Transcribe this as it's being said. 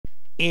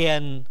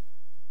in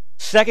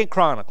 2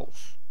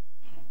 Chronicles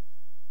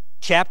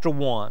chapter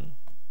 1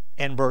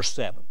 and verse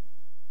 7.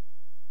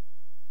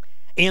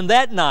 In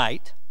that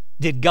night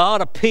did God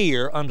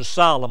appear unto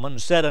Solomon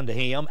and said unto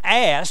him,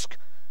 Ask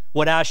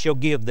what I shall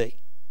give thee.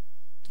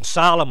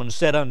 Solomon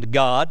said unto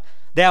God,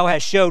 Thou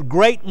hast showed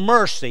great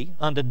mercy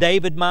unto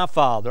David my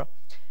father,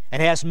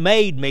 and hast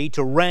made me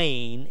to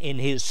reign in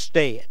his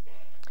stead.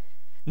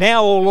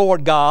 Now, O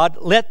Lord God,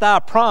 let thy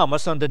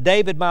promise unto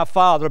David my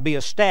father be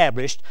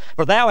established,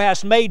 for thou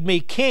hast made me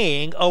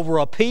king over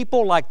a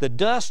people like the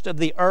dust of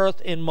the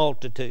earth in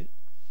multitude.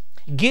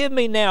 Give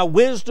me now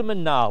wisdom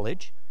and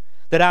knowledge,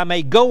 that I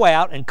may go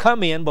out and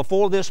come in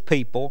before this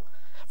people,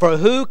 for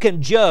who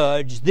can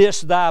judge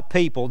this thy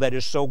people that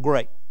is so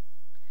great?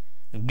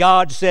 And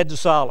God said to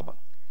Solomon,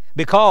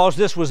 Because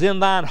this was in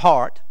thine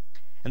heart,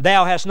 and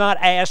thou hast not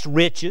asked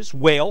riches,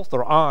 wealth,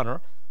 or honor,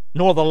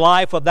 nor the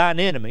life of thine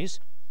enemies,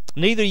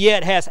 neither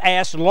yet hast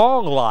asked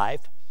long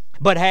life,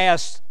 but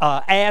hast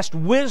asked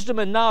wisdom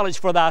and knowledge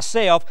for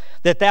thyself,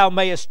 that thou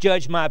mayest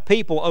judge my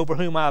people over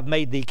whom I have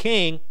made thee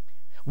king,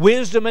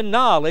 wisdom and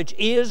knowledge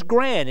is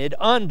granted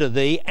unto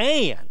thee,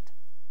 and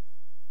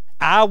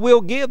I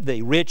will give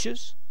thee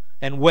riches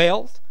and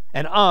wealth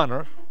and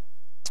honor,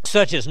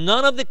 such as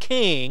none of the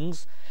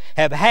kings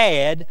have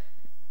had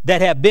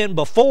that have been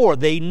before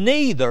thee,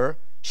 neither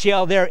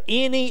shall there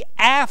any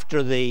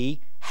after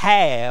thee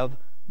have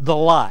the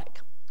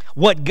like.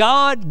 What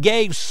God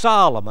gave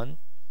Solomon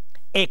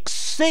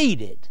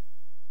exceeded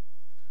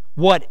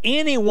what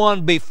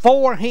anyone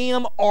before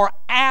him or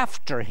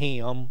after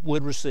him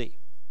would receive.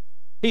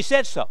 He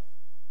said so.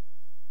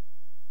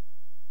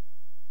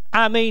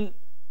 I mean,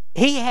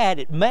 he had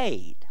it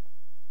made.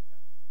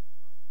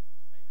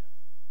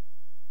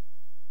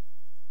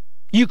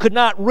 You could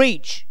not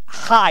reach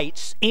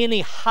heights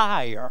any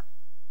higher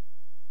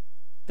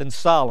than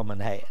Solomon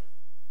had.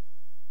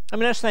 I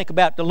mean, let's think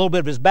about a little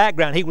bit of his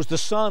background. He was the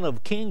son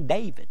of King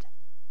David.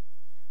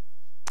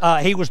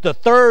 He was the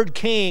third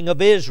king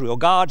of Israel,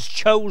 God's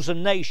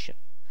chosen nation.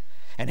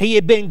 And he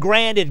had been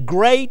granted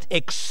great,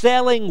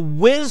 excelling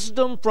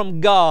wisdom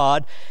from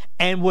God,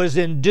 and was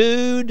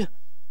endued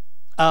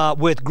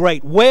with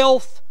great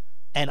wealth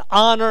and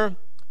honor,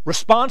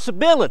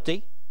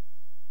 responsibility,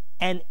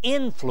 and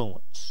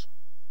influence.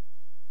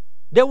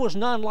 There was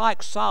none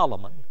like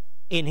Solomon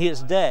in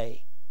his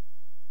day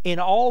in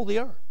all the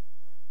earth.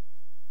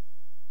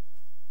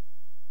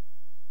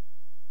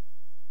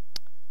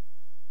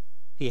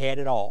 He had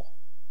it all.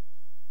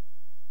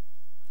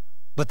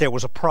 But there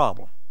was a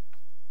problem.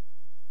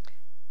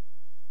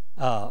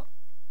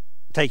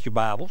 Take your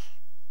Bibles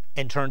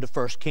and turn to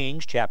 1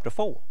 Kings chapter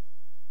 4.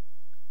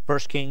 1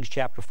 Kings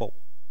chapter 4.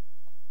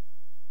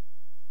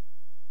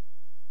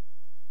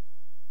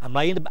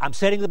 I'm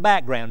setting the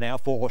background now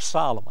for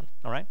Solomon.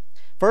 All right?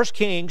 1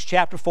 Kings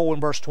chapter 4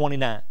 and verse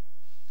 29.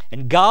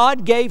 And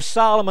God gave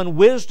Solomon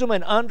wisdom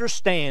and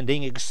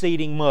understanding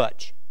exceeding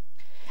much,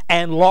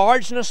 and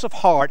largeness of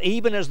heart,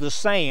 even as the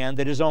sand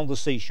that is on the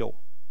seashore.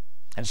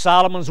 And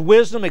Solomon's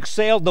wisdom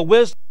excelled the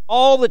wisdom of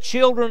all the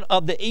children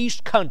of the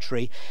east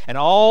country, and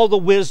all the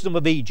wisdom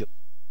of Egypt.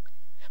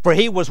 For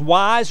he was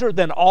wiser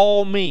than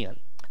all men,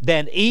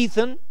 than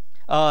Ethan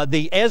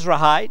the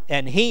Ezrahite,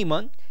 and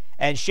Heman,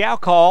 and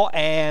Shachal,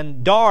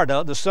 and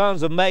Darda, the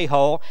sons of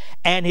Mahol,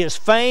 and his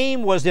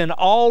fame was in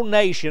all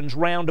nations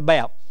round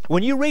about.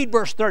 When you read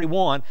verse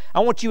 31, I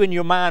want you in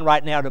your mind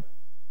right now to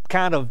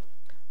kind of,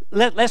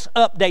 let's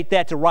update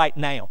that to right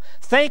now.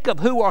 Think of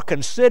who are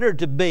considered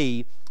to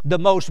be the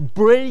most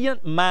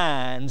brilliant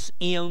minds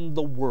in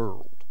the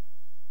world.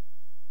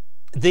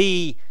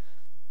 The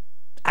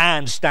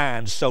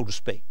Einsteins, so to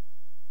speak.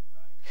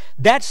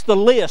 That's the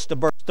list of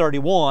verse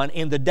 31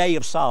 in the day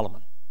of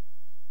Solomon.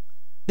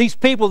 These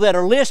people that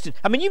are listed,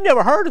 I mean, you've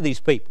never heard of these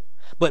people.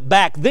 But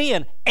back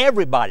then,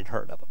 everybody had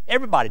heard of them.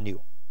 Everybody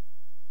knew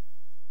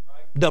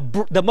them.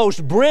 The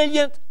most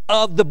brilliant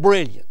of the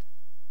brilliant.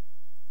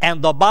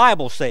 And the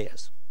Bible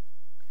says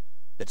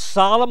that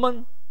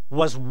Solomon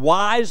was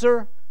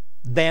wiser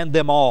than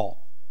them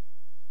all.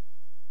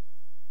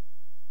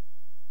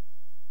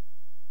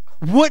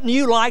 Wouldn't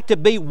you like to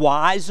be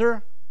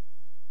wiser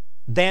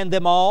than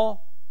them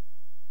all?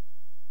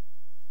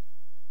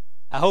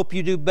 I hope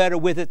you do better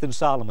with it than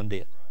Solomon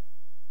did.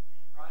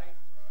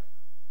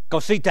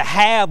 Because see, to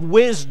have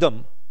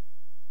wisdom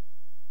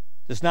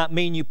does not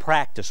mean you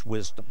practice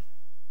wisdom.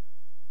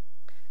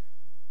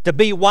 To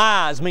be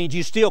wise means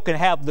you still can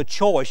have the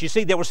choice. You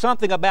see, there was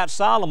something about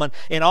Solomon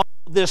in all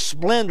this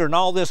splendor and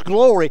all this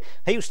glory.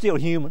 He was still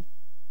human.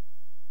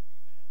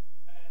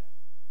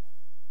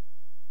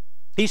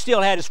 He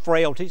still had his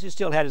frailties. He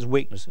still had his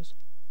weaknesses.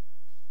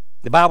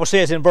 The Bible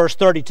says in verse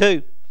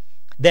 32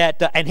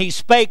 that, and he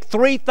spake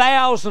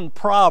 3,000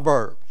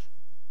 proverbs.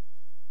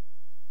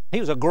 He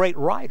was a great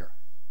writer.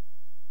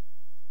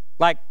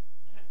 Like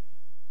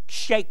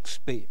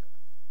Shakespeare.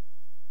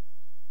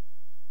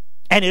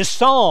 And his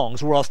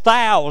songs were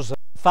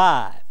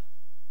 1,005.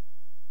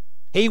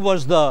 He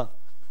was the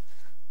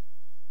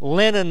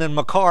Lennon and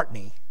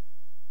McCartney.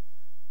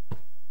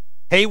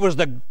 He was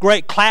the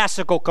great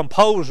classical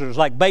composers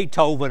like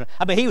Beethoven.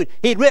 I mean,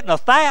 he'd written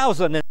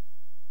 1,000.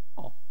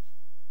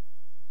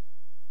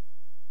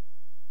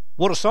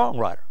 What a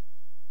songwriter.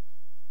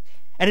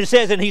 And it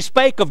says, and he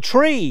spake of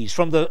trees,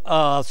 from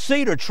the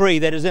cedar tree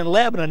that is in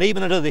Lebanon,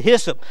 even unto the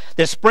hyssop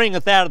that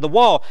springeth out of the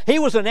wall. He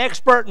was an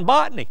expert in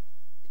botany.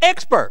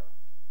 Expert.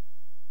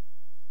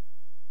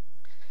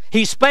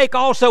 He spake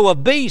also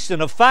of beasts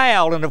and of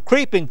fowl and of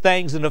creeping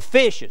things and of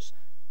fishes.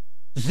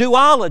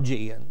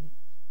 Zoology and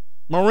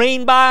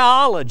marine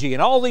biology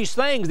and all these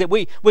things that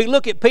we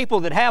look at people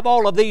that have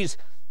all of these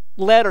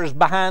letters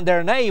behind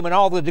their name and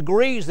all the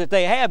degrees that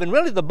they have. And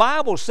really the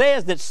Bible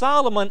says that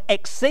Solomon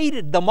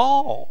exceeded them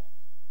all.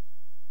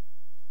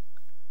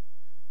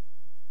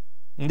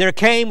 And there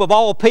came of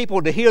all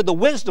people to hear the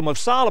wisdom of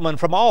Solomon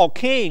from all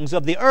kings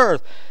of the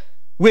earth,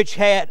 which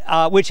had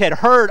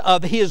heard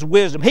of his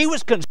wisdom. He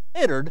was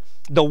considered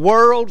the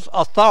world's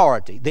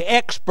authority, the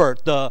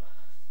expert, the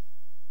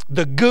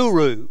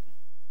guru,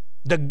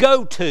 the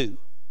go-to.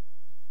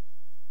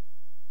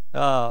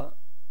 Matter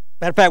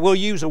of fact, we'll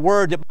use a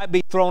word that might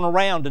be thrown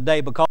around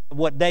today because of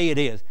what day it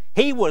is.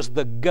 He was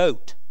the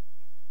GOAT.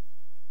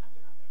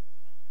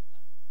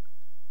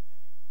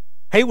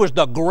 He was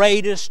the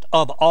greatest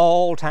of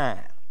all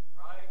time.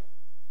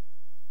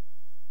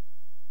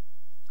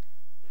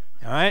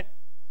 All right?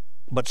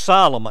 But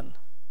Solomon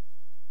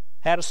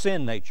had a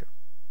sin nature.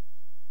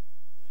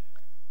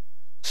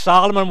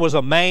 Solomon was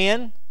a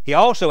man. He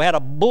also had a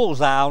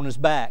bullseye on his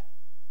back.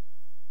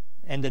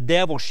 And the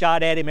devil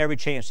shot at him every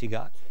chance he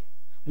got.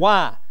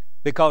 Why?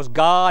 Because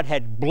God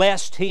had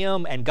blessed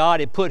him and God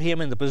had put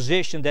him in the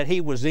position that he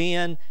was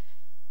in,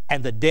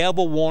 and the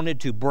devil wanted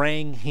to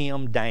bring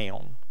him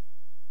down.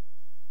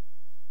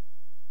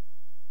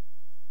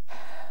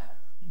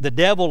 The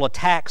devil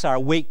attacks our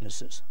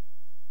weaknesses.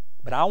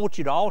 But I want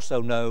you to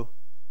also know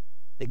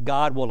that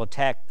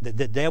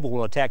the devil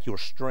will attack your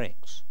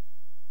strengths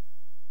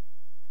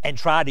and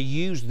try to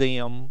use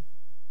them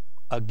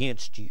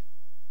against you.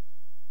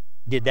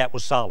 Did that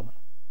with Solomon.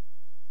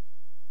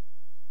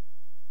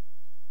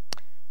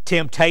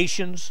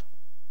 Temptations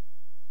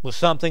was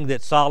something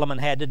that Solomon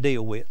had to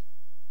deal with.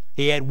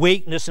 He had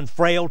weakness and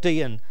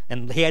frailty, and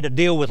he had to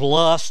deal with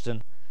lust.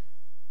 And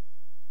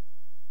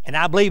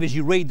I believe as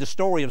you read the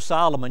story of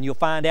Solomon, you'll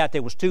find out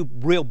there was two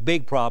real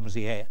big problems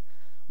he had.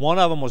 One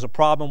of them was a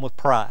problem with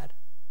pride,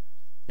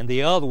 and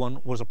the other one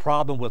was a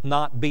problem with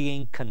not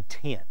being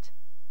content.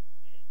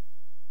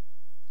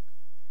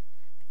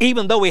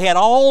 Even though he had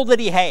all that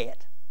he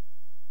had,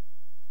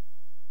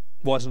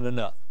 wasn't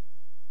enough.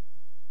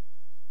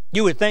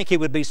 You would think he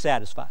would be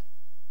satisfied,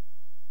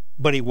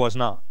 but he was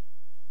not.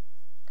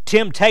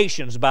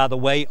 Temptations, by the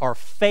way, are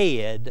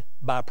fed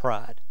by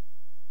pride.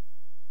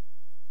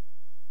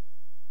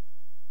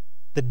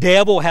 The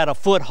devil had a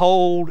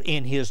foothold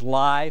in his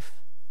life.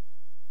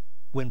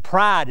 When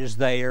pride is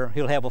there,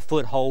 he'll have a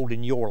foothold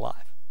in your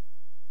life.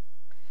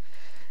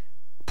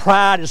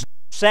 Pride is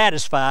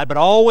satisfied, but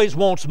always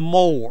wants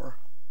more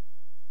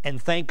and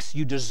thinks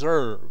you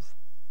deserve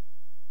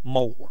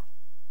more.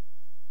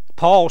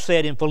 Paul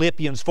said in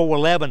Philippians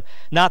 4:11,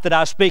 not that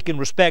I speak in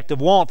respect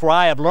of want, for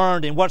I have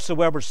learned in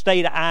whatsoever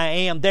state I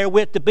am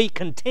therewith to be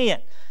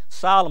content.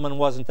 Solomon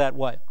wasn't that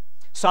way.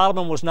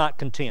 Solomon was not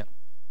content.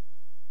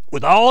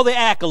 With all the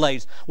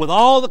accolades, with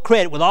all the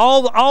credit, with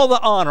all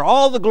the honor,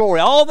 all the glory,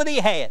 all that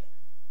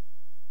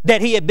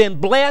he had been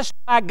blessed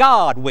by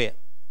God with.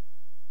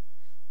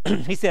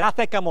 He said, I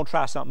think I'm going to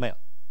try something else.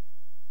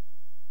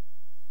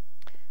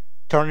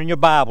 Turn in your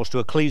Bibles to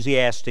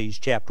Ecclesiastes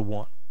chapter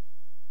 1.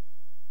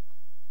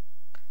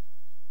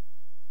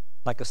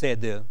 Like I said,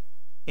 the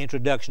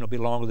introduction will be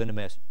longer than the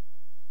message.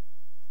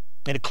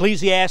 In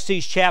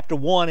Ecclesiastes chapter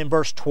 1 and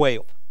verse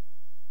 12.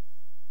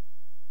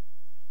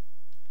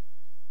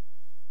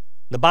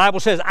 The Bible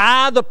says,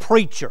 I, the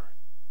preacher,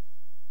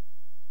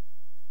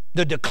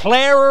 the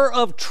declarer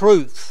of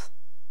truth,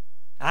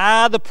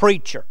 I, the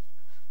preacher,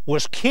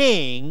 was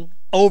king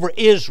over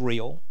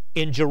Israel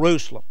in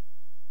Jerusalem.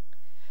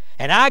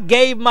 And I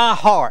gave my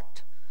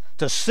heart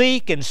to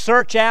seek and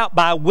search out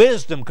by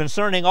wisdom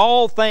concerning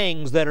all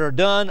things that are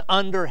done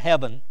under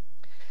heaven.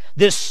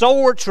 This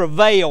sore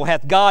travail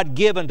hath God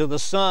given to the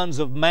sons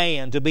of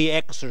man to be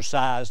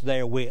exercised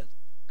therewith.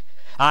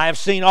 I have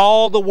seen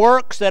all the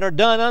works that are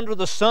done under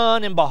the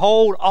sun, and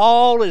behold,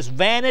 all is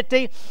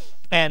vanity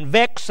and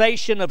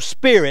vexation of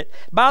spirit.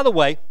 By the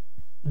way,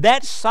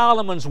 that's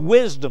Solomon's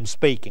wisdom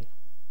speaking.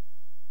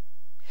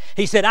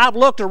 He said, I've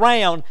looked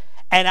around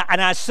and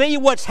I see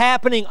what's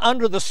happening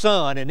under the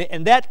sun.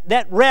 And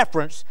that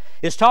reference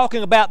is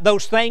talking about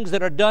those things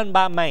that are done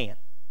by man.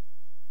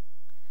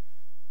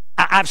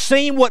 I've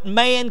seen what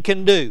man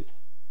can do.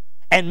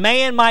 And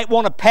man might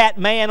want to pat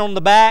man on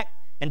the back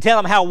and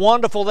tell them how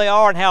wonderful they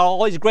are and how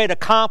all these great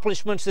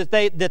accomplishments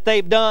that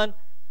they've done.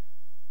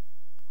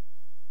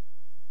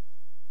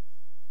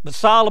 But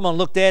Solomon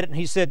looked at it and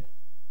he said,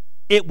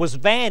 it was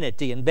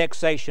vanity and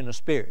vexation of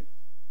spirit.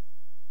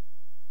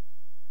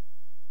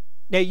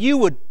 Now you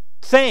would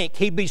think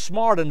he'd be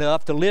smart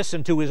enough to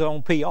listen to his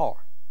own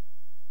PR.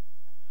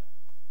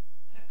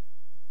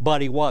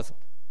 but he wasn't.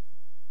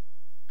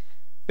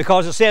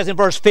 Because it says in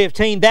verse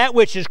 15, that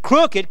which is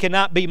crooked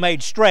cannot be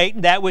made straight,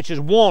 and that which is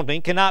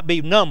wanting cannot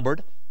be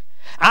numbered.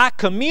 I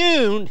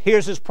communed,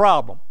 here's his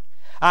problem,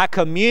 I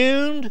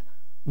communed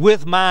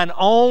with mine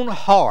own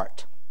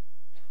heart,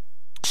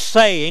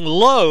 saying,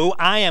 Lo,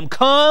 I am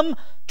come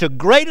to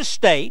great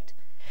estate,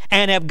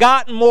 and have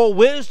gotten more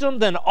wisdom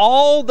than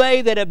all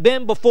they that have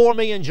been before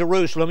me in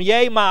Jerusalem.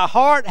 Yea, my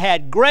heart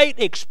had great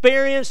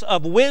experience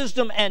of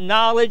wisdom and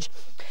knowledge,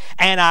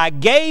 and I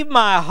gave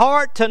my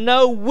heart to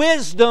know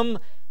wisdom.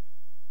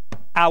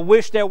 I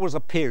wish there was a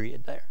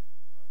period there,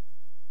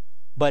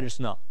 but it's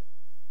not.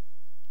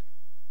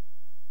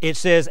 It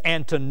says,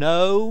 and to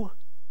know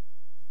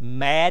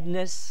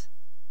madness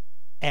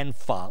and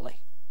folly.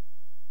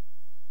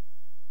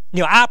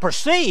 You know, I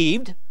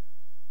perceived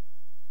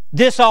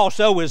this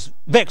also is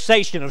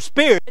vexation of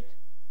spirit.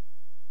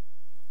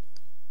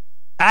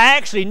 I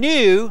actually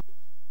knew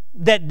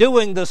that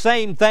doing the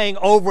same thing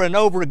over and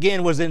over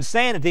again was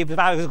insanity if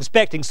I was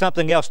expecting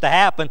something else to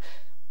happen,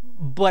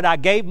 but I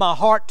gave my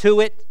heart to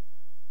it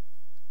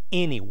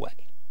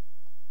anyway.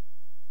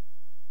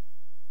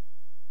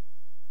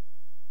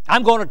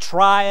 I'm going to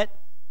try it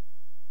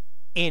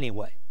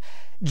anyway.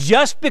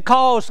 Just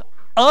because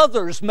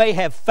others may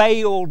have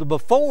failed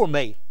before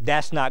me,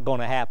 that's not going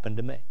to happen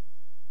to me.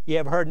 You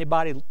ever heard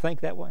anybody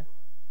think that way?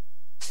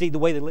 See the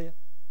way they live?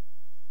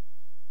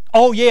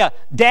 Oh yeah,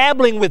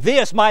 dabbling with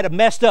this might have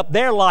messed up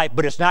their life,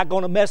 but it's not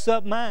going to mess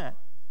up mine.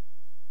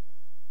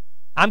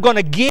 I'm going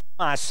to give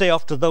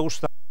myself to those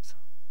things.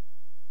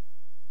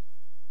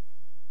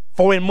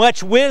 For in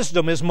much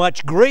wisdom is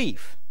much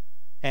grief,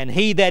 and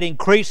he that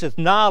increaseth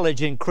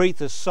knowledge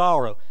increaseth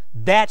sorrow.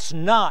 That's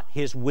not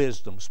his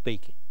wisdom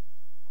speaking.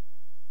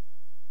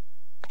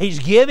 He's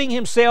giving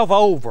himself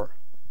over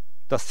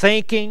to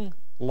thinking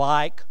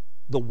like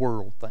the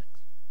world thinks.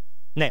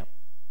 Now,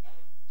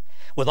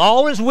 with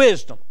all his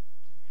wisdom,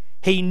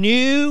 he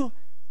knew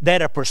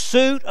that a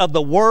pursuit of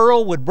the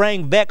world would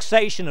bring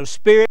vexation of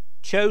spirit.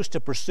 He chose to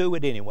pursue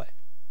it anyway.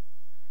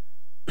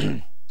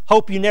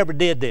 Hope you never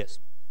did this.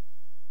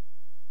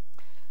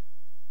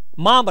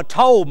 Mama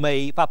told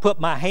me if I put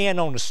my hand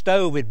on the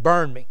stove, it'd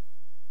burn me.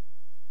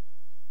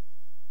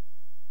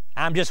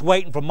 I'm just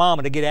waiting for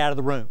Mama to get out of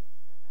the room.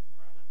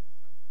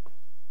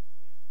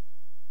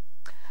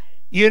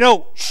 You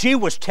know, she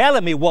was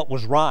telling me what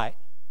was right,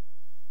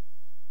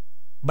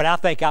 but I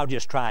think I'll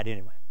just try it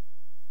anyway.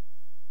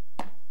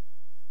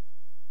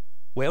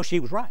 Well, she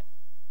was right.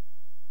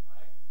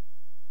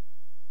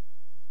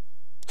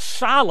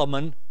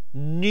 Solomon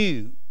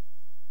knew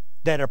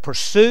that a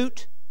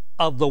pursuit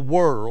of the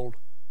world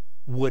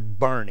would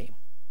burn him.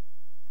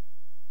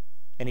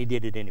 And he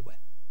did it anyway.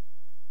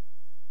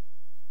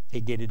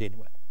 He did it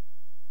anyway.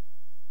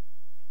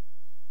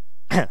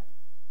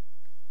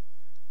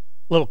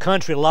 Little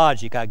country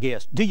logic, I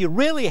guess. Do you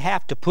really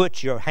have to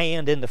put your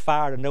hand in the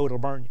fire to know it'll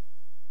burn you?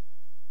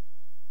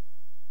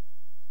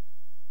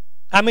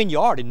 I mean, you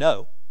already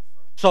know.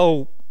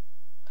 So,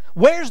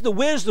 where's the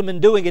wisdom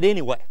in doing it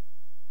anyway?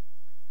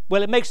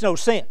 Well, it makes no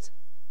sense.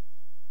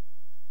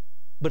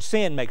 But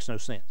sin makes no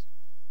sense.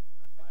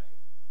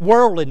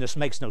 Worldliness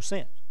makes no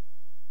sense.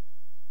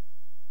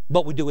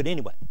 But we do it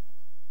anyway.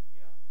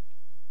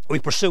 We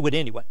pursue it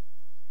anyway.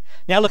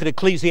 Now look at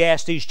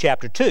Ecclesiastes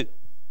chapter 2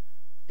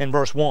 and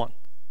verse 1.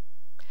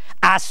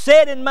 I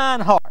said in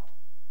mine heart,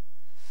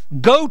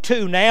 Go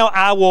to now,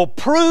 I will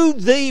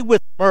prove thee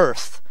with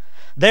mirth.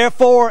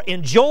 Therefore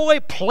enjoy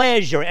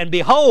pleasure, and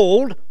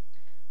behold,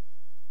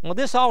 well,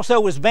 this also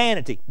was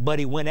vanity, but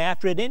he went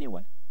after it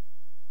anyway.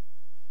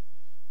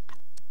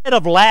 Instead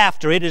of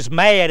laughter, it is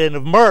mad, and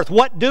of mirth,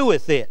 what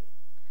doeth it?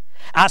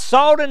 I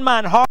sought in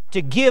mine heart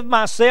to give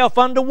myself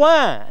unto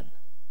wine,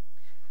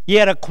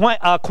 yet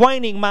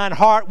acquainting mine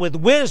heart with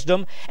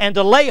wisdom, and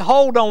to lay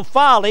hold on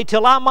folly,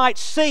 till I might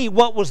see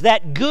what was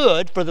that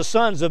good for the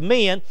sons of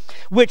men,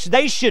 which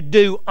they should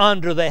do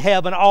under the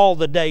heaven all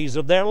the days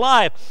of their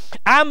life.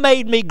 I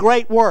made me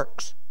great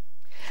works.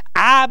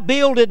 I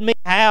builded me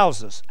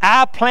houses.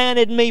 I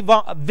planted me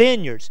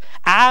vineyards.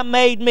 I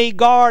made me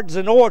gardens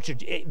and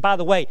orchards. By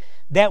the way,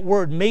 that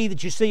word me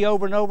that you see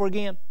over and over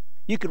again,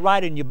 you could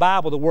write in your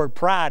Bible the word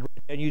pride,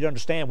 and you'd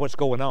understand what's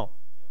going on.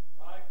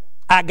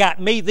 I got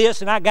me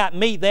this, and I got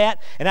me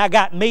that, and I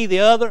got me the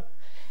other.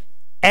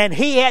 And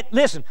he had,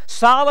 listen,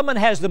 Solomon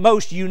has the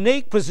most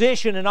unique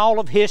position in all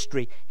of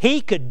history.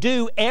 He could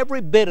do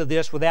every bit of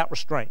this without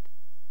restraint.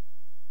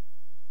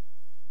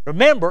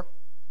 Remember,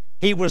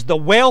 he was the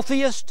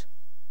wealthiest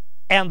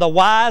and the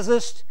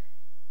wisest.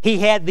 He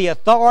had the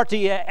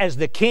authority as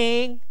the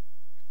king.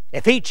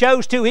 If he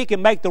chose to, he could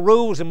make the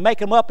rules and make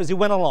them up as he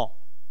went along.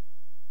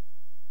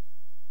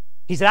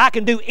 He said, I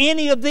can do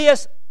any of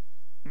this.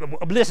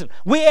 Listen,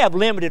 we have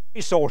limited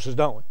resources,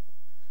 don't we?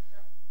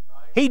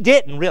 He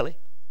didn't really.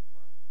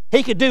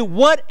 He could do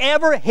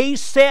whatever he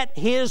set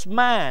his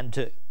mind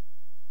to.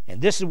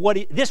 And this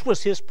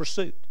was his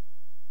pursuit.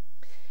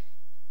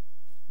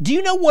 Do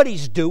you know what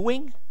he's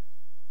doing?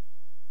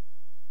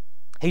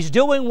 He's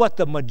doing what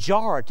the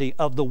majority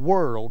of the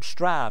world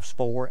strives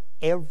for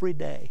every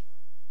day.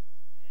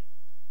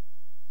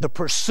 the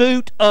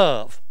pursuit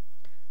of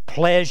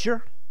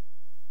pleasure,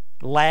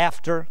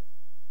 laughter,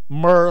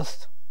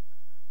 mirth,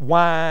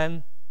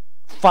 wine,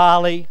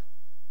 folly.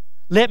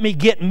 Let me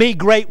get me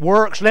great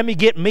works. Let me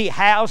get me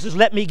houses.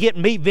 Let me get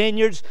me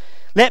vineyards.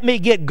 Let me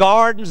get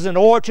gardens and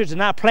orchards,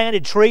 and I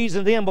planted trees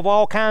in them of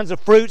all kinds of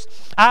fruits.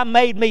 I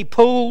made me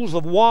pools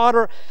of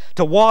water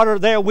to water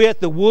therewith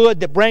the wood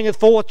that bringeth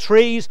forth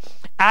trees.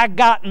 I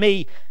got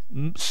me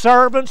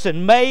servants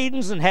and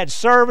maidens, and had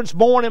servants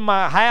born in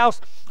my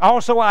house.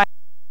 Also I had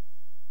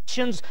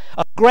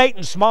of great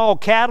and small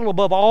cattle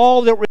above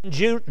all that were in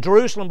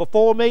Jerusalem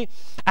before me.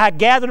 I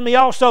gathered me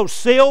also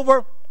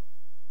silver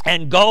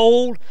and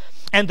gold,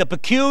 and the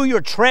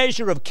peculiar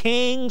treasure of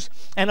kings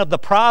and of the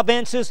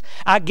provinces.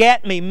 I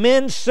gat me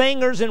men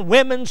singers and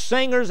women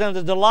singers, and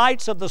the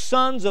delights of the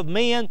sons of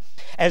men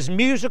as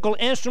musical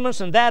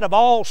instruments, and that of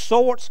all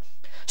sorts.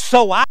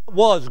 So I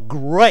was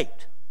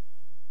great,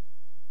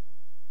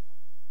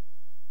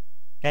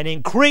 and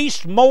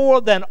increased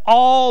more than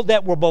all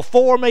that were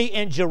before me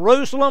in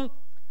Jerusalem.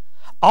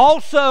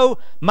 Also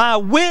my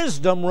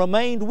wisdom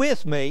remained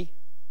with me.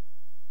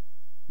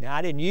 Now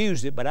I didn't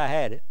use it, but I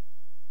had it.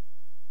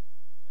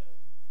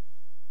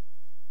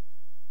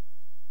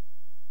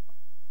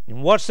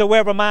 And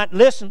whatsoever mine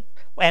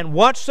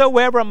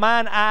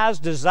eyes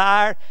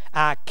desired,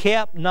 I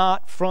kept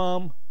not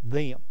from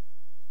them.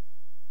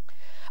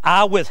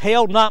 I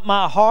withheld not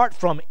my heart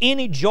from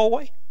any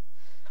joy,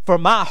 for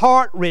my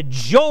heart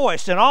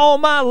rejoiced in all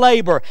my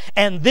labor,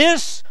 and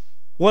this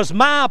was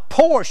my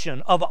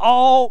portion of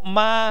all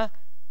my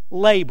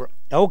labor.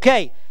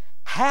 Okay,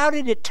 how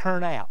did it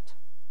turn out?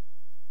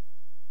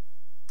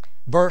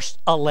 Verse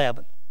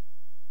 11.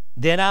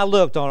 Then I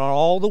looked on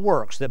all the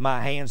works that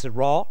my hands had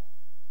wrought,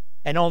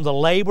 and on the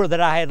labor that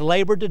I had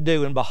labored to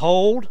do, and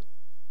behold,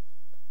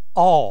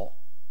 all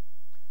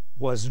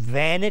was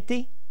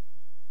vanity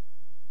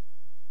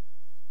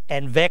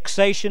and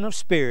vexation of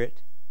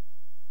spirit,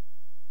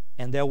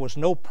 and there was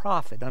no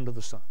profit under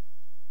the sun.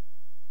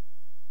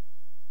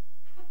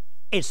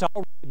 It's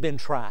already been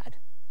tried.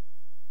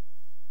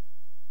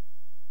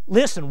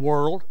 Listen,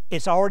 world,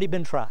 it's already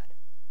been tried,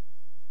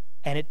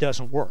 and it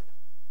doesn't work.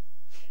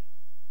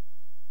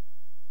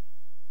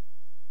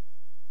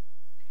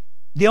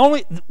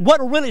 What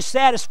will really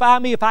satisfy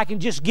me if I can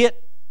just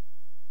get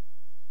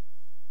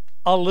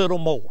a little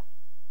more.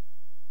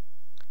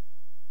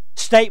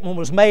 Statement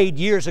was made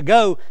years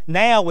ago.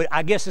 Now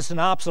I guess it's an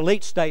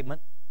obsolete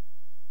statement.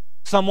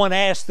 Someone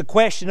asked the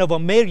question of a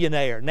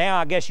millionaire. Now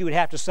I guess you would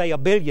have to say a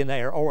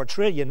billionaire or a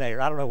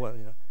trillionaire. I don't know what.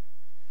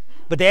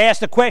 But they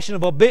asked the question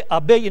of a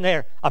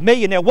millionaire.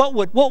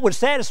 What would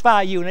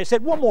satisfy you? And they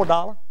said, $1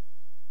 more.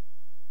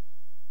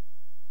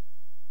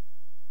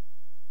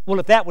 Well,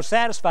 if that would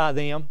satisfy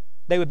them,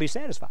 they would be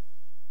satisfied.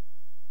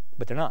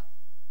 But they're not.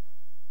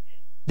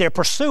 They're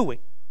pursuing,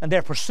 and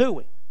they're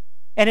pursuing.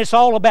 And it's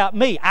all about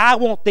me. I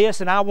want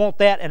this, and I want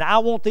that, and I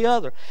want the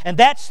other. And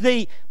that's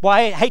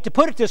I hate to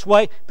put it this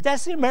way, but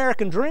that's the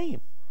American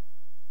dream.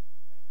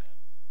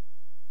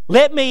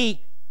 Let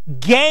me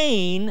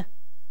gain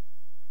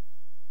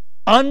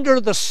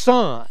under the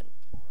sun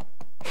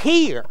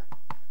here.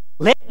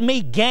 Let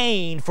me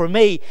gain for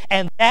me,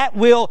 and that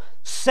will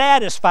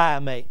satisfy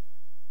me.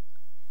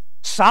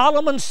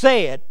 Solomon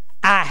said,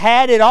 I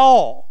had it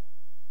all,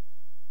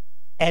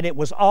 and it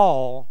was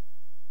all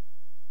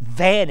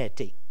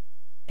vanity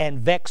and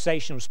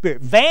vexation of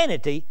spirit.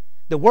 Vanity,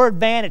 the word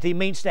vanity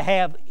means to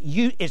have,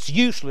 it's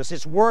useless,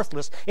 it's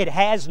worthless, it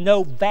has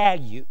no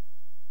value.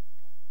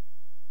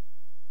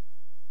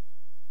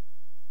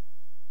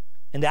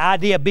 And the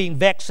idea of being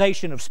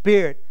vexation of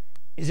spirit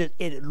is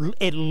it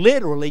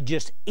literally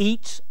just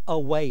eats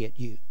away at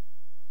you.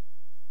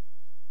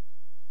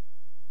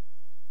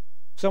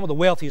 Some of the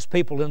wealthiest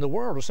people in the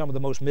world are some of the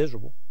most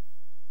miserable.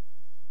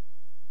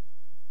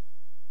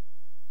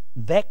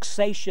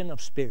 Vexation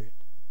of spirit.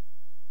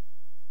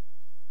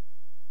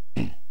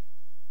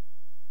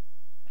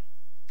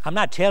 I'm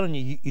not telling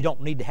you you don't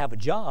need to have a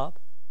job.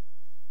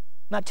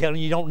 I'm not telling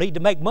you don't need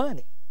to make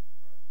money.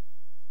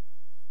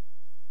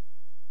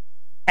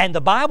 And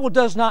the Bible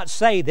does not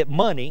say that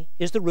money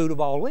is the root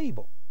of all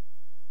evil.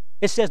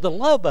 It says the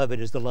love of it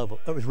is the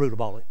root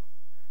of all evil.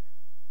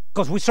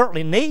 Because we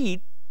certainly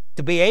need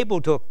to be able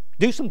to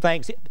do some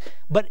things.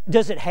 But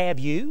does it have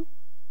you?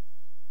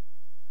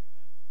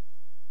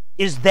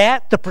 Is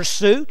that the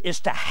pursuit? Is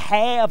to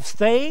have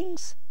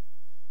things?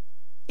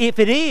 If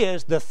it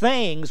is, the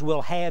things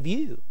will have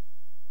you.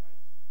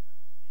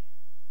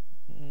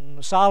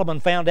 Solomon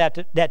found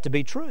that to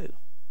be true.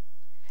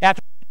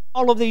 After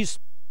all of these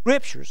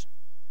scriptures,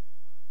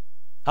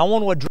 I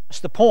want to address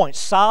the point.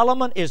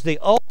 Solomon is the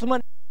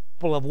ultimate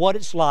example of what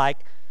it's like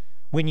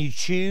when you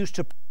choose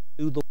to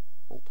pursue the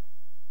world.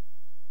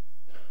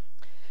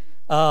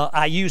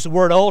 I use the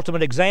word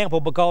ultimate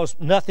example because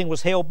nothing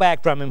was held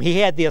back from him. He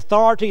had the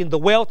authority and the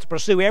wealth to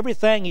pursue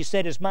everything he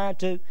set his mind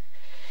to.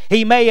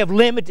 We may have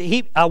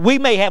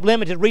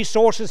limited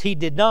resources. He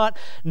did not.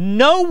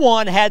 No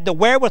one had the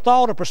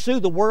wherewithal to pursue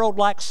the world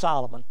like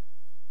Solomon.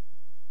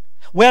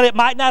 Well, it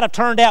might not have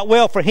turned out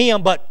well for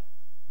him, but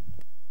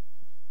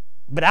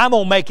but I'm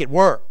going to make it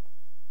work.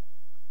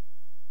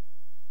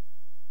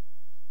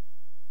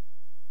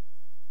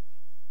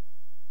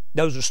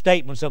 Those are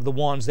statements of the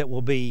ones that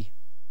will be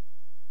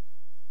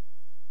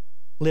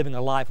living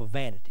a life of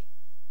vanity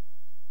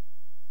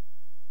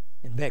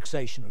and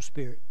vexation of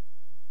spirit.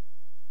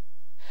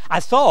 I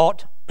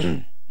thought,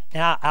 and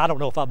I don't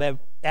know if I've ever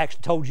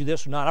actually told you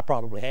this or not. I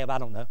probably have. I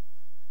don't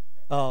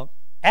know.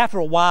 After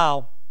a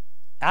while,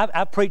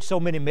 I've preached so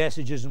many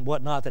messages and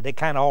whatnot that they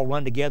kind of all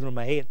run together in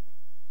my head.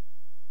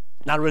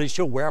 Not really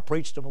sure where I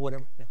preached them or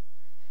whatever.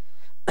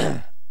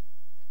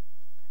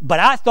 But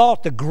I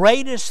thought the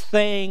greatest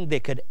thing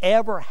that could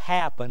ever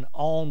happen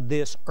on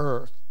this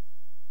earth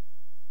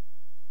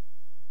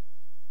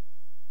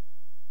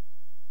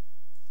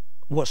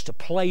was to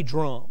play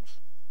drums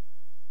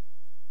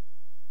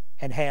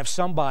and have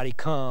somebody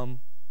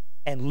come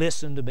and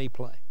listen to me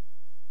play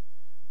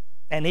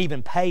and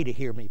even pay to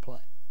hear me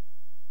play.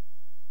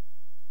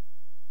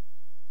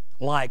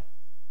 Like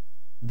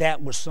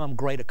that was some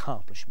great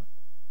accomplishment.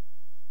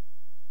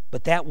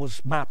 But that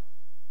was my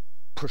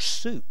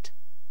pursuit.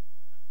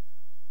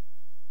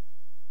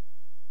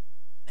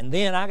 And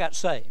then I got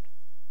saved.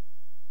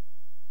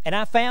 And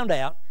I found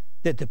out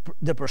that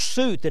the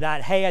pursuit that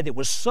I'd had that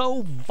was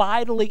so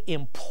vitally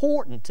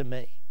important to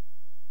me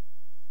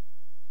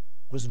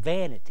was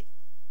vanity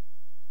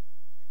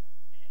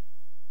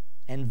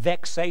and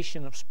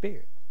vexation of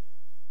spirit.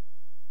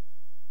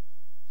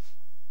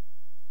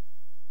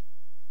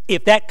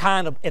 If that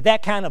kind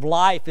of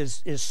life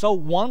is so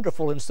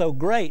wonderful and so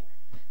great,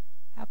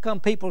 how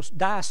come people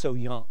die so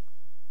young?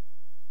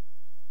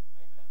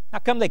 How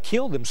come they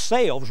kill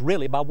themselves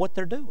really by what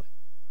they're doing?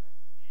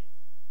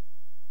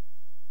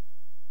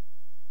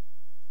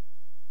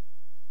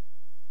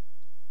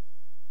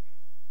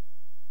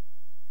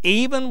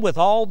 Even with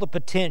all the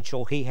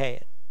potential he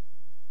had,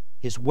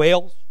 his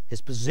wealth, his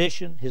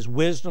position, his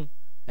wisdom,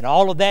 and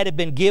all of that had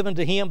been given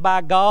to him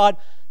by God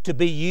to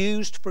be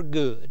used for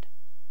good,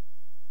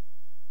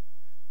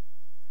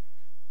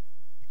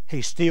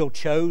 he still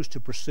chose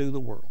to pursue the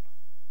world.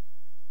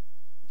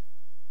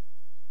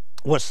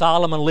 What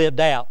Solomon lived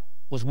out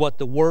was what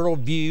the world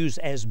views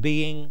as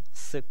being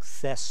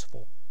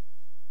successful.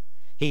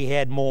 He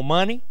had more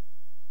money,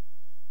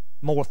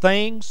 more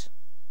things,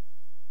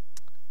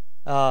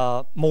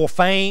 more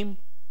fame,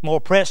 more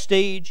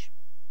prestige,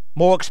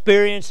 more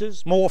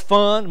experiences, more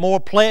fun, more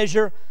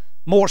pleasure,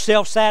 more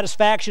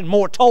self-satisfaction,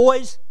 more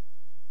toys,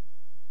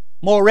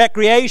 more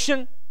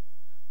recreation,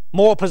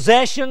 more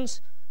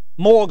possessions,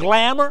 more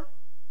glamour,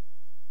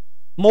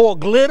 more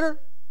glitter.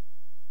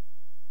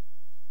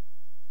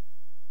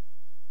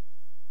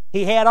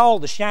 He had all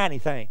the shiny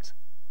things.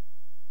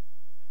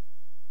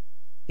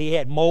 He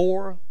had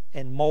more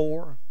and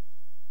more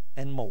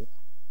and more.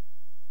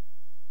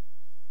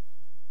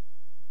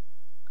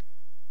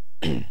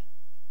 Could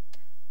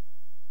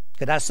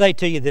I say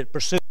to you that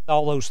pursuing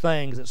all those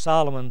things, that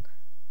Solomon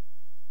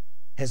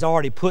has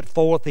already put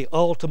forth the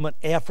ultimate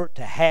effort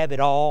to have it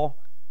all,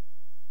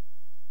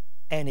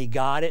 and he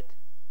got it,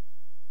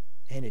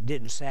 and it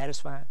didn't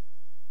satisfy him?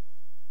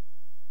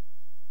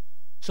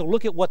 So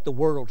look at what the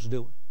world's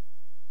doing.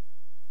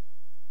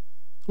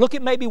 Look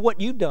at maybe what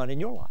you've done in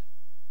your life.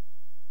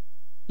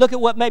 Look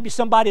at what maybe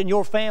somebody in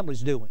your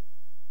family's doing.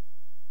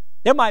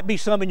 There might be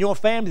some in your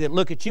family that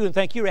look at you and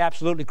think you're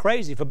absolutely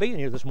crazy for being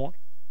here this morning.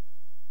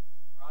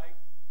 Right.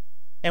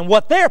 And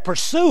what they're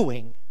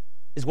pursuing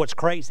is what's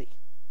crazy.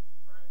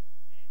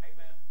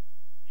 Amen.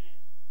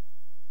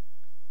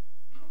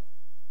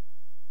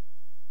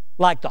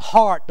 Like the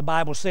hart, the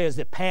Bible says,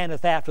 that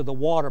panteth after the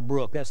water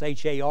brook. That's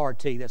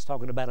H-A-R-T. That's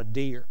talking about a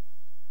deer.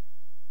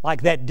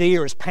 Like that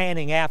deer is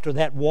panting after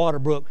that water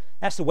brook.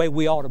 That's the way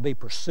we ought to be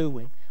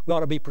pursuing. We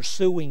ought to be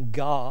pursuing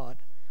God.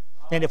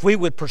 And if we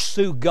would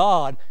pursue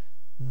God,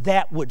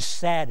 that would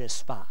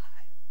satisfy.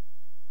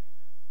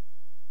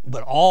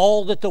 But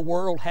all that the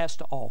world has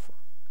to offer,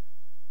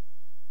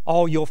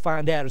 all you'll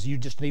find out is you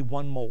just need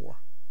one more,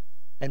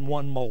 and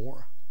one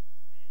more,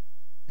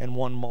 and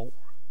one more.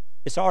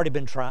 It's already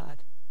been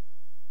tried.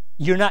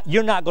 You're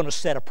not going to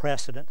set a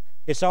precedent.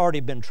 It's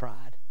already been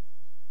tried.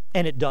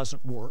 And it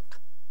doesn't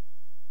work.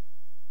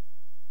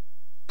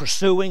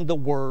 Pursuing the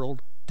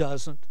world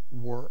doesn't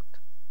work.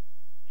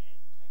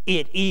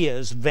 It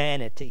is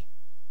vanity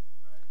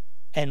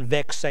and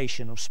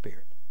vexation of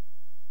spirit.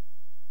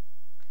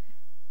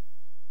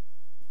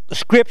 The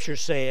Scripture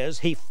says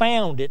he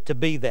found it to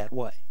be that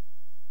way.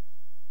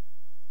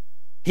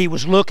 He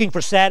was looking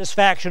for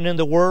satisfaction in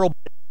the world,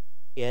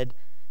 but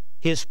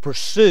his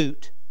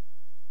pursuit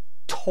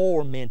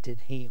tormented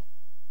him.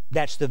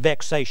 That's the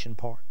vexation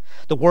part.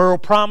 The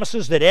world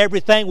promises that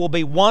everything will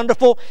be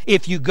wonderful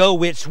if you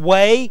go its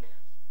way,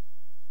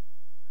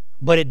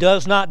 but it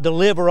does not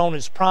deliver on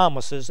its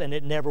promises, and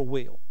it never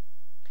will.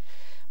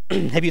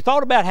 Have you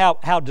thought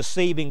about how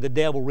deceiving the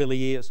devil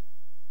really is?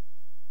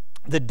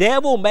 The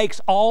devil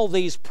makes all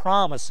these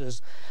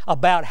promises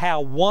about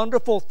how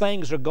wonderful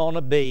things are going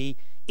to be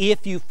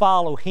if you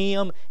follow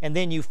him, and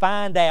then you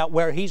find out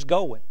where he's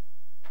going.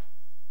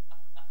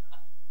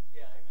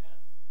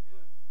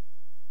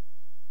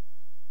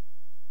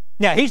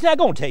 Now, He's not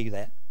going to tell you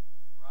that.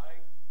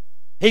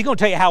 He's going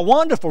to tell you how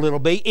wonderful it'll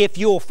be if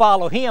you'll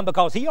follow Him,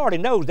 because He already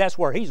knows that's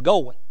where He's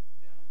going.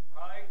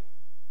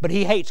 But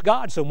He hates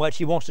God so much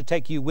He wants to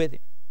take you with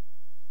Him.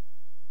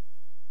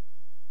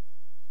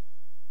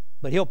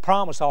 But He'll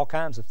promise all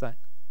kinds of things.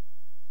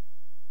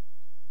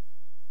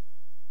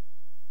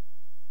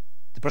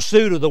 The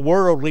pursuit of the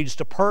world leads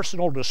to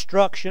personal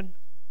destruction,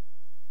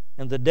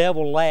 and the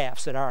devil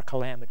laughs at our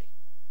calamity.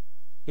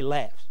 He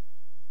laughs.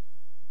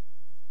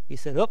 He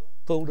said, "Oh,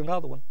 fooled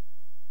another one,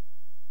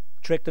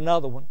 tricked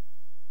another one,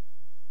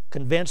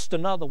 convinced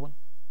another one."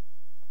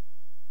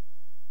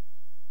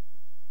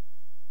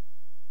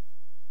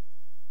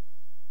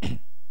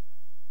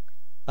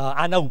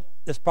 I know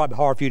it's probably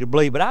hard for you to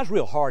believe, but I was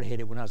real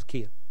hard-headed when I was a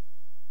kid.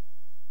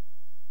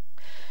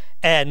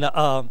 And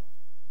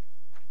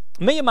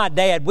me and my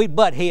dad, we'd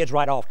butt heads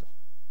right often.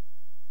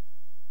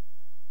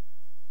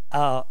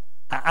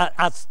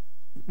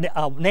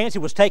 Nancy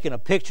was taking a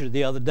picture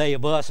the other day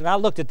of us, and I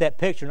looked at that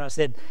picture and I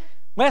said,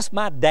 "Well, that's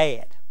my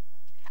dad.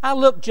 I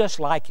look just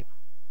like him."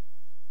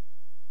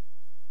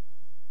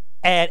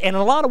 And in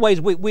a lot of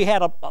ways, we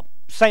had a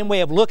same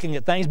way of looking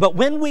at things, but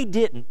when we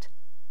didn't,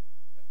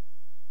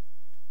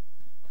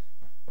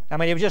 I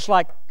mean, it was just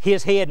like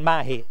his head and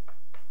my head.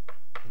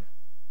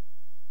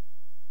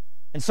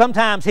 And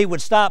sometimes he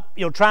would stop,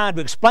 trying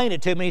to explain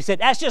it to me. He said,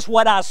 "That's just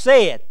what I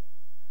said.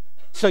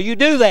 So you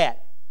do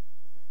that."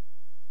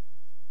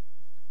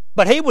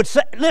 But he would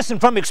say, listen,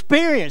 from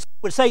experience, he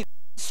would say,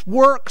 "This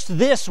works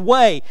this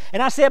way."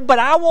 And I said, "But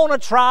I want to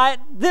try it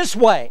this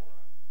way.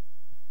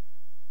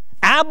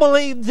 I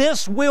believe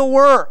this will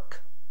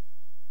work."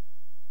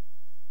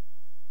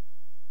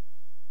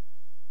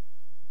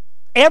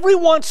 Every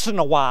once in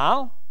a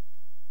while,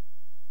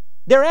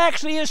 there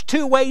actually is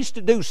two ways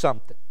to do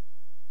something.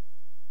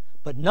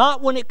 But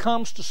not when it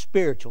comes to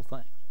spiritual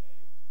things.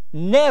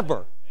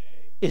 Never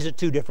is it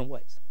two different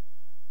ways.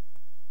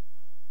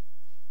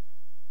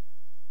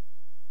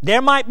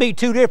 There might be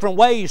two different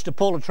ways to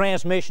pull a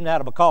transmission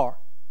out of a car,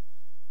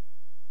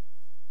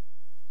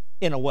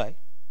 in a way.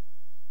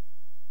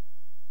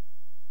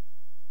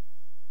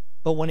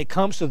 But when it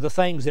comes to the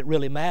things that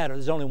really matter,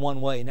 there's only one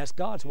way, and that's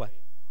God's way.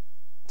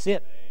 That's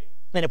it.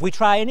 And if we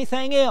try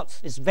anything else,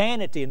 it's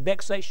vanity and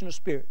vexation of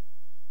spirit.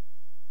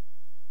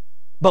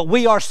 But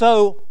we are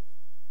so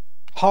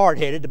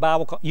hard-headed, the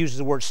Bible uses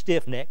the word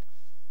stiff-necked,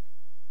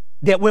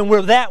 that when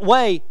we're that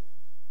way,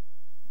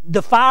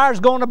 the fire's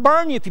going to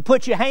burn you if you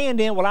put your hand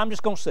in. "Well, I'm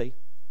just going to see."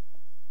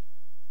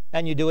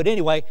 And you do it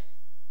anyway.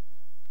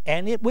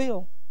 And it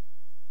will.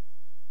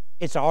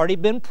 It's already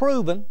been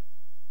proven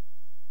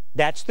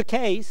that's the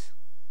case.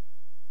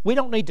 We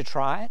don't need to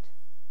try it.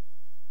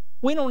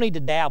 We don't need to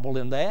dabble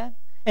in that.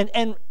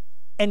 And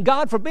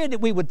God forbid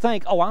that we would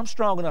think, "Oh, I'm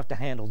strong enough to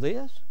handle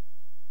this."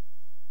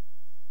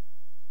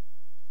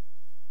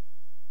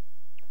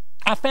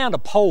 I found a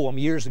poem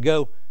years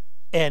ago,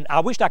 and I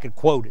wished I could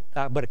quote it,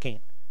 but I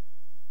can't.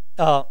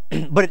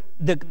 But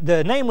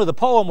the name of the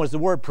poem was the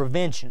word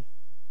prevention.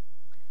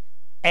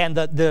 And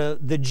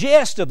the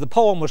gist of the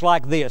poem was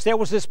like this. There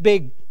was this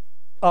big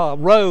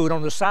road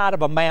on the side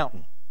of a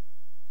mountain.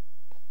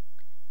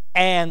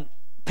 And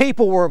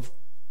people were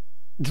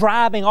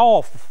driving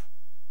off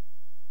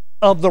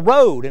of the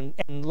road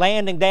and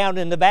landing down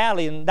in the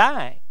valley and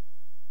dying.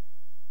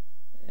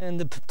 And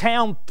the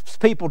town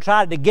people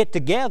tried to get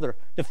together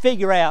to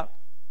figure out,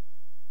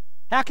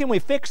 how can we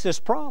fix this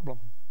problem?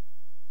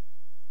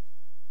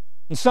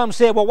 And some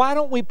said, "Well, why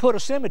don't we put a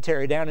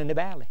cemetery down in the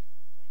valley?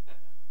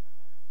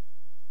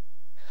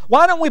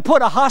 Why don't we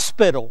put a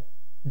hospital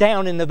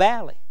down in the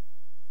valley?"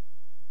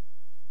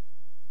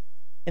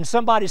 And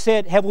somebody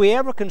said, "Have we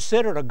ever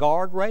considered a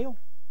guardrail?"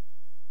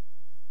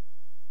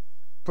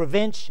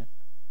 Prevention.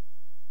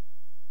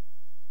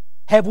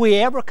 Have we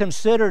ever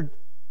considered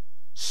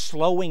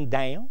slowing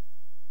down?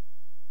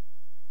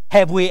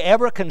 Have we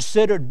ever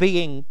considered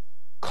being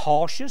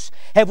cautious?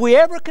 Have we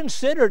ever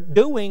considered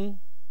doing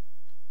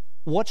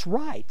what's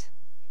right?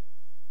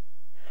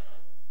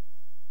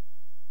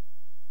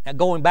 Now,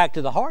 going back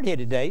to the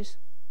hard-headed days,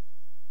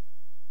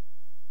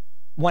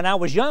 when I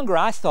was younger,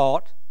 I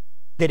thought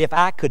that if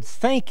I could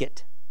think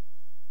it,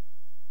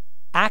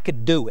 I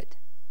could do it.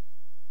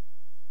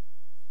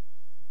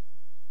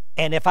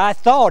 And if I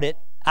thought it,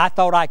 I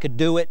thought I could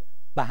do it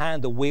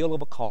behind the wheel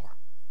of a car.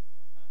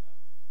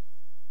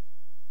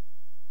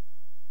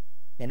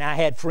 And I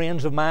had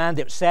friends of mine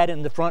that sat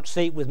in the front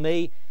seat with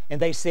me, and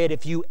they said,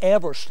 "If you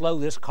ever slow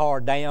this car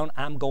down,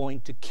 I'm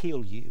going to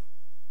kill you."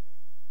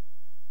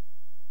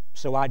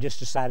 So I just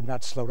decided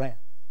not to slow down.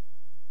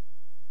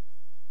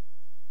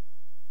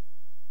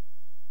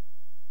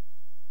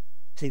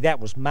 See,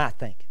 that was my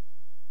thinking.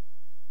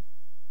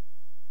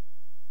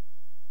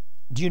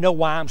 Do you know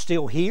why I'm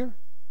still here?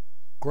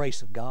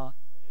 Grace of God.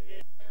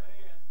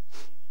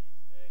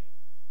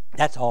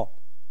 That's all.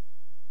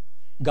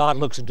 God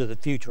looks into the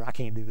future. I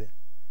can't do that.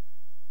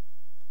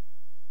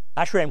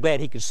 I sure am glad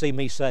He could see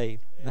me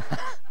saved.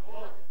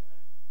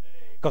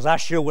 Because I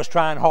sure was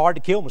trying hard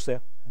to kill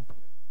myself.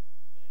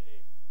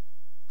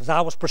 Because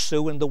I was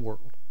pursuing the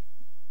world.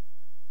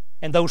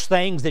 and those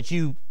things that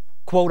you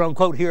quote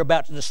unquote hear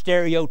about, the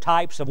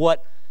stereotypes of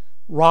what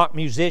rock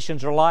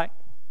musicians are like.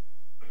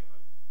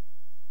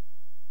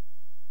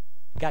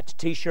 Got the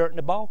t-shirt and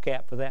the ball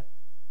cap for that.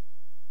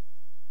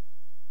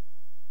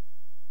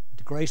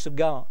 The grace of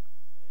God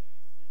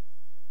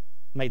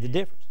made the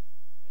difference.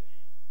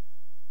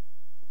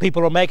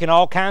 People are making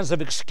all kinds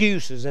of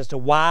excuses as to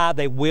why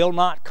they will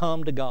not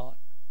come to God.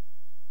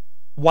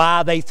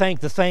 Why they think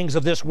the things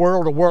of this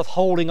world are worth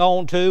holding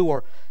on to,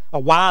 or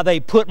why they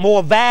put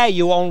more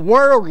value on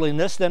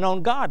worldliness than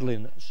on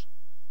godliness.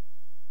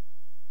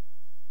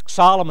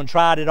 Solomon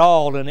tried it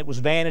all, and it was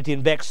vanity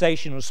and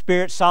vexation of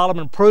spirit.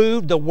 Solomon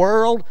proved the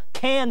world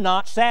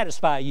cannot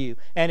satisfy you,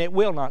 and it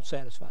will not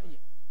satisfy you.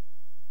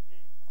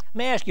 Let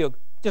me ask you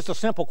just a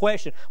simple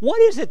question. What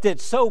is it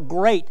that's so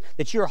great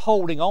that you're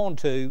holding on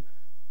to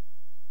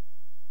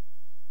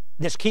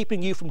that's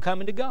keeping you from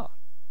coming to God?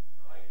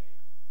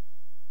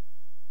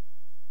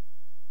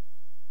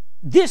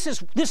 This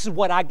is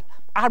what I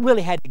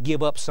really had to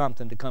give up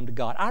something to come to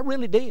God. I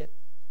really did.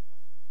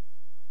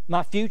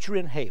 My future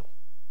in hell.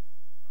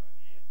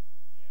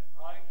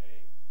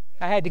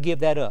 I had to give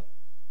that up.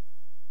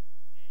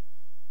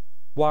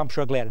 Well, I'm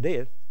sure glad I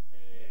did.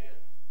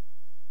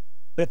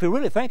 But if you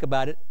really think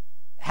about it,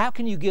 how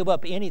can you give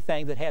up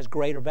anything that has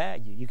greater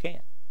value? You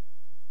can't.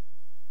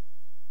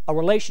 A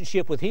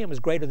relationship with Him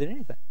is greater than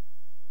anything.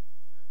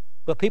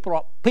 But people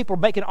are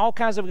making all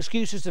kinds of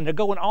excuses, and they're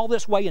going all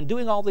this way and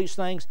doing all these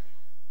things.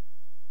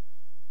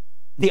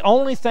 The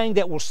only thing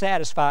that will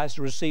satisfy is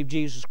to receive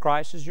Jesus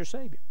Christ as your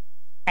Savior.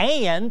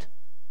 And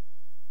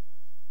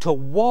to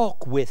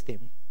walk with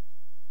Him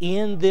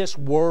in this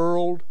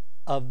world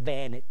of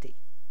vanity.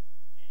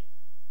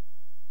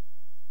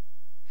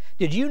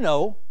 Did you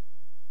know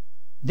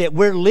that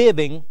we're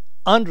living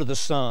under the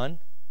sun,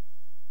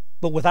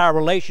 but with our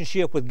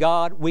relationship with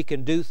God, we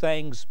can do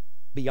things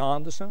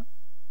beyond the sun?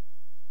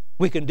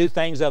 We can do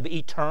things of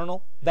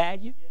eternal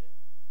value?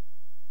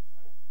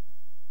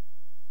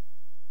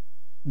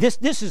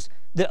 This is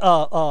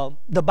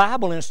the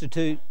Bible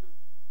Institute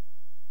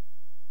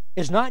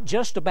is not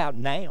just about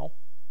now.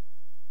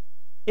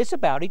 It's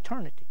about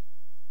eternity.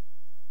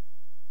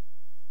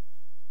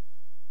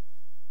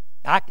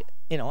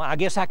 I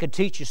guess I could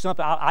teach you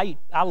something.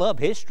 I love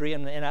history,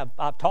 and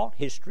I've taught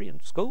history in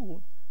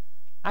school.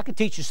 I could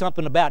teach you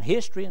something about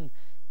history, and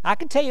I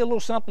could tell you a little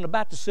something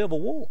about the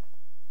Civil War.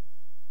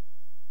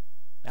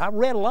 I've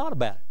read a lot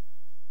about it.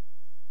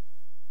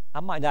 I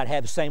might not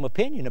have the same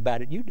opinion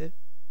about it you do,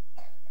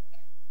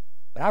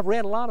 but I've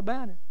read a lot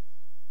about it.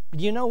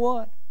 But you know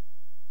what?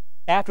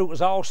 After it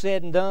was all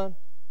said and done,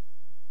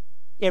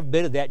 every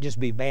bit of that just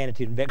be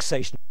vanity and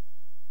vexation.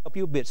 Help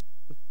you a bit.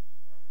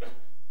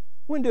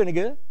 We didn't do any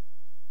good.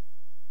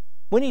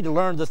 We need to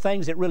learn the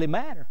things that really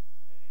matter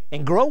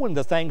and grow in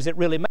the things that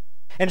really matter.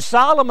 And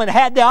Solomon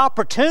had the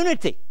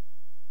opportunity.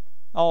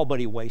 Oh, but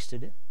he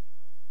wasted it.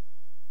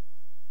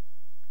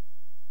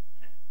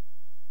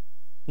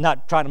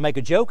 Not trying to make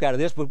a joke out of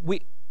this, but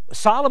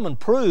Solomon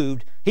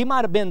proved he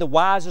might have been the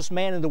wisest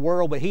man in the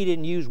world, but he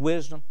didn't use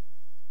wisdom.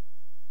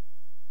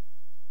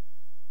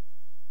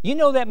 You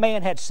know that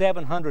man had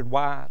 700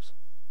 wives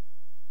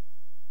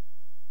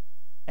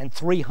and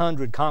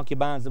 300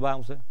 concubines, the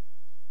Bible says.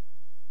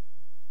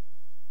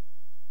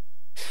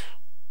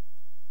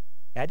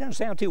 That doesn't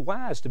sound too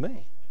wise to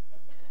me.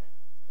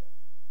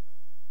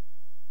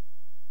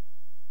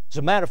 As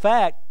a matter of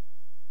fact,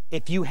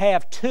 if you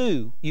have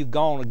two, you've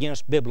gone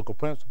against biblical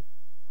principle.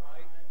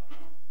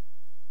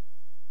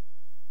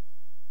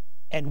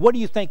 And what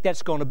do you think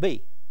that's going to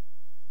be?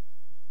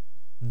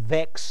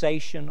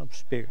 Vexation of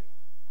spirit.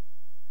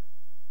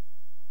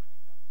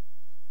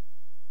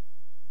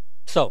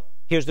 So,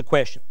 here's the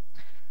question.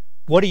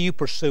 What are you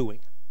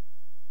pursuing?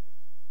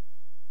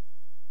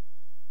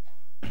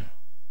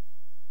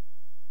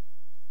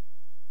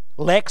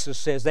 Lexus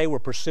says they were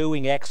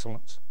pursuing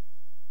excellence.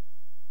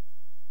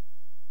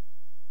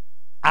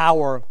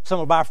 Some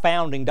of our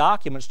founding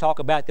documents talk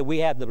about that we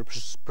have the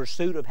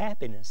pursuit of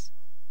happiness.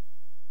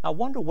 I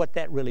wonder what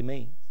that really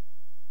means.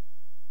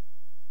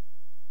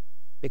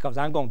 Because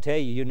I'm going to tell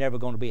you, you're never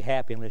going to be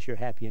happy unless you're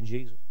happy in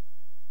Jesus.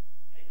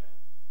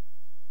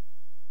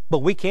 But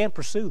we can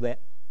pursue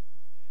that,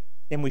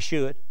 and we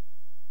should.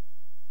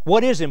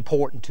 What is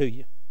important to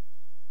you?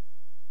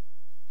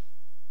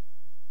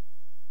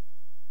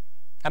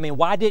 I mean,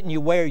 why didn't you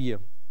wear your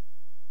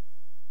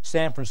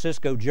San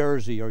Francisco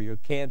jersey or your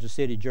Kansas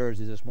City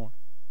jersey this morning?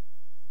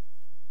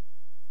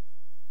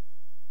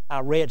 I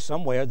read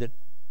somewhere that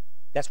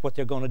that's what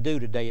they're going to do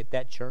today at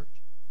that church.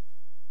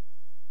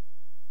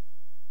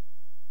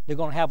 They're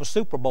going to have a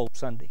Super Bowl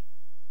Sunday.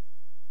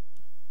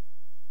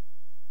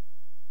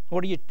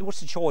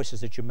 What's the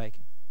choices that you're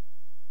making?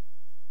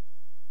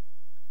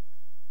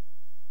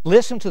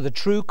 Listen to the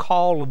true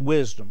call of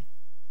wisdom.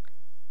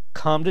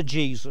 Come to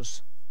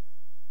Jesus.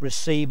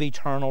 Receive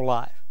eternal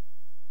life.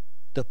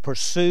 The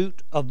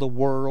pursuit of the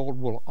world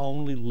will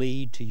only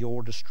lead to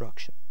your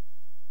destruction.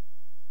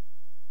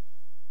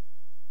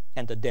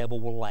 And the devil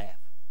will laugh.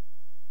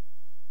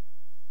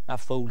 I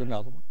fooled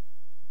another one.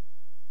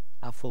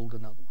 I fooled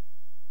another one.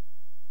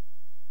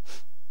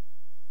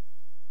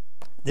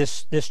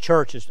 this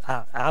church is,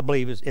 I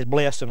believe, is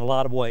blessed in a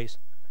lot of ways.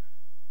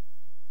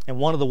 And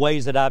one of the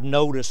ways that I've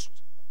noticed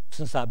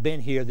since I've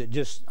been here that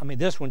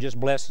this one just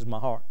blesses my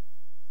heart.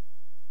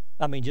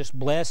 Just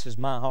blesses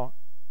my heart.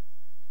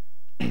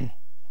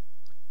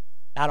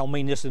 I don't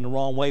mean this in the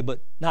wrong way,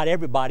 but not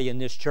everybody in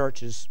this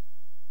church is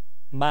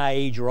my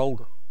age or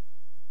older.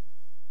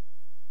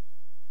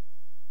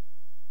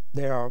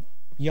 There are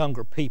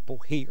younger people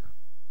here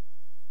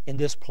in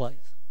this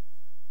place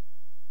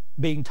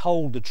being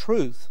told the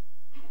truth,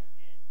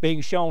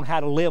 being shown how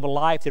to live a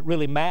life that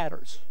really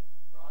matters.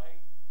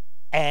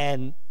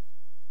 And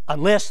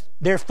unless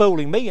they're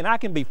fooling me, and I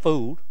can be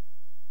fooled,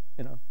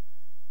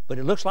 but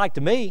it looks like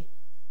to me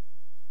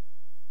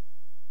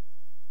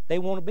they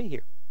want to be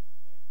here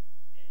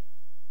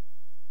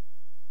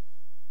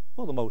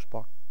for the most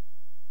part.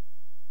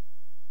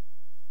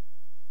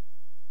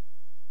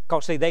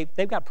 Because, see,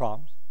 they've got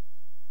problems.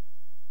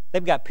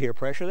 They've got peer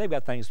pressure. They've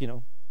got things,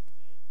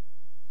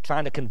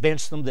 trying to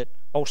convince them that,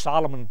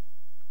 Solomon,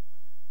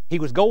 he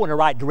was going the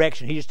right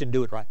direction. He just didn't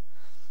do it right.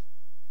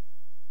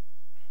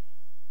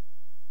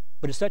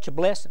 But it's such a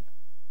blessing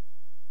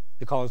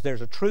because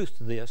there's a truth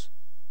to this.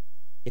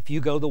 If you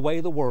go the way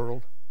of the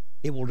world,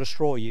 it will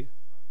destroy you.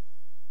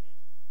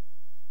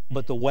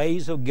 But the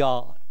ways of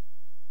God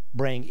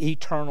bring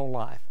eternal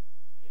life.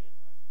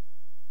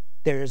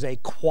 There is a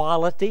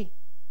quality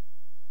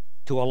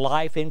to a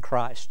life in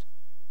Christ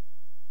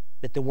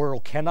that the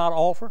world cannot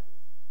offer,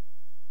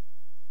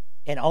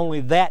 and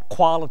only that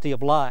quality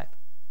of life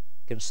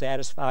can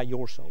satisfy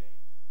your soul.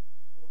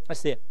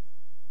 That's it.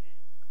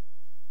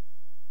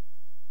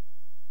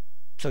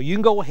 So you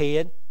can go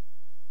ahead.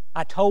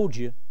 I told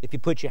you, if you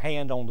put your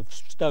hand on the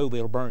stove,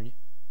 it'll burn you.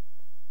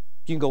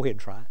 You can go ahead and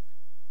try it.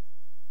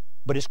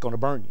 But it's going to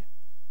burn you.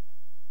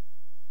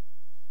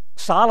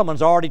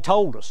 Solomon's already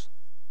told us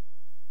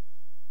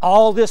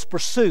all this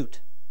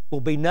pursuit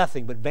will be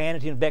nothing but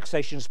vanity and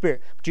vexation of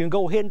spirit. But you can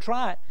go ahead and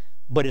try it,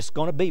 but it's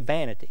going to be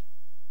vanity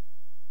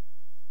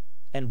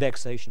and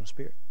vexation of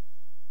spirit.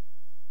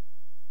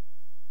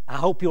 I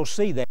hope you'll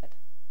see that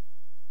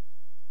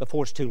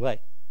before it's too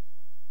late.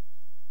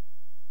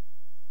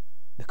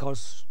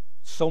 Because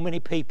so many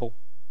people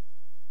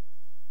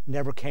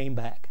never came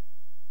back.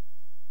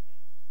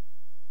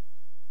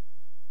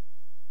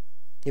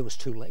 It was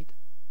too late.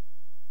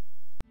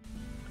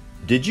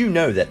 Did you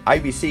know that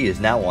IBC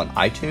is now on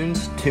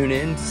iTunes,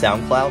 TuneIn,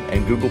 SoundCloud,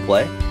 and Google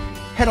Play?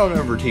 Head on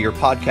over to your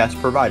podcast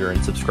provider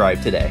and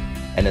subscribe today.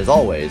 And as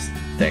always,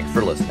 thanks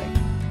for listening.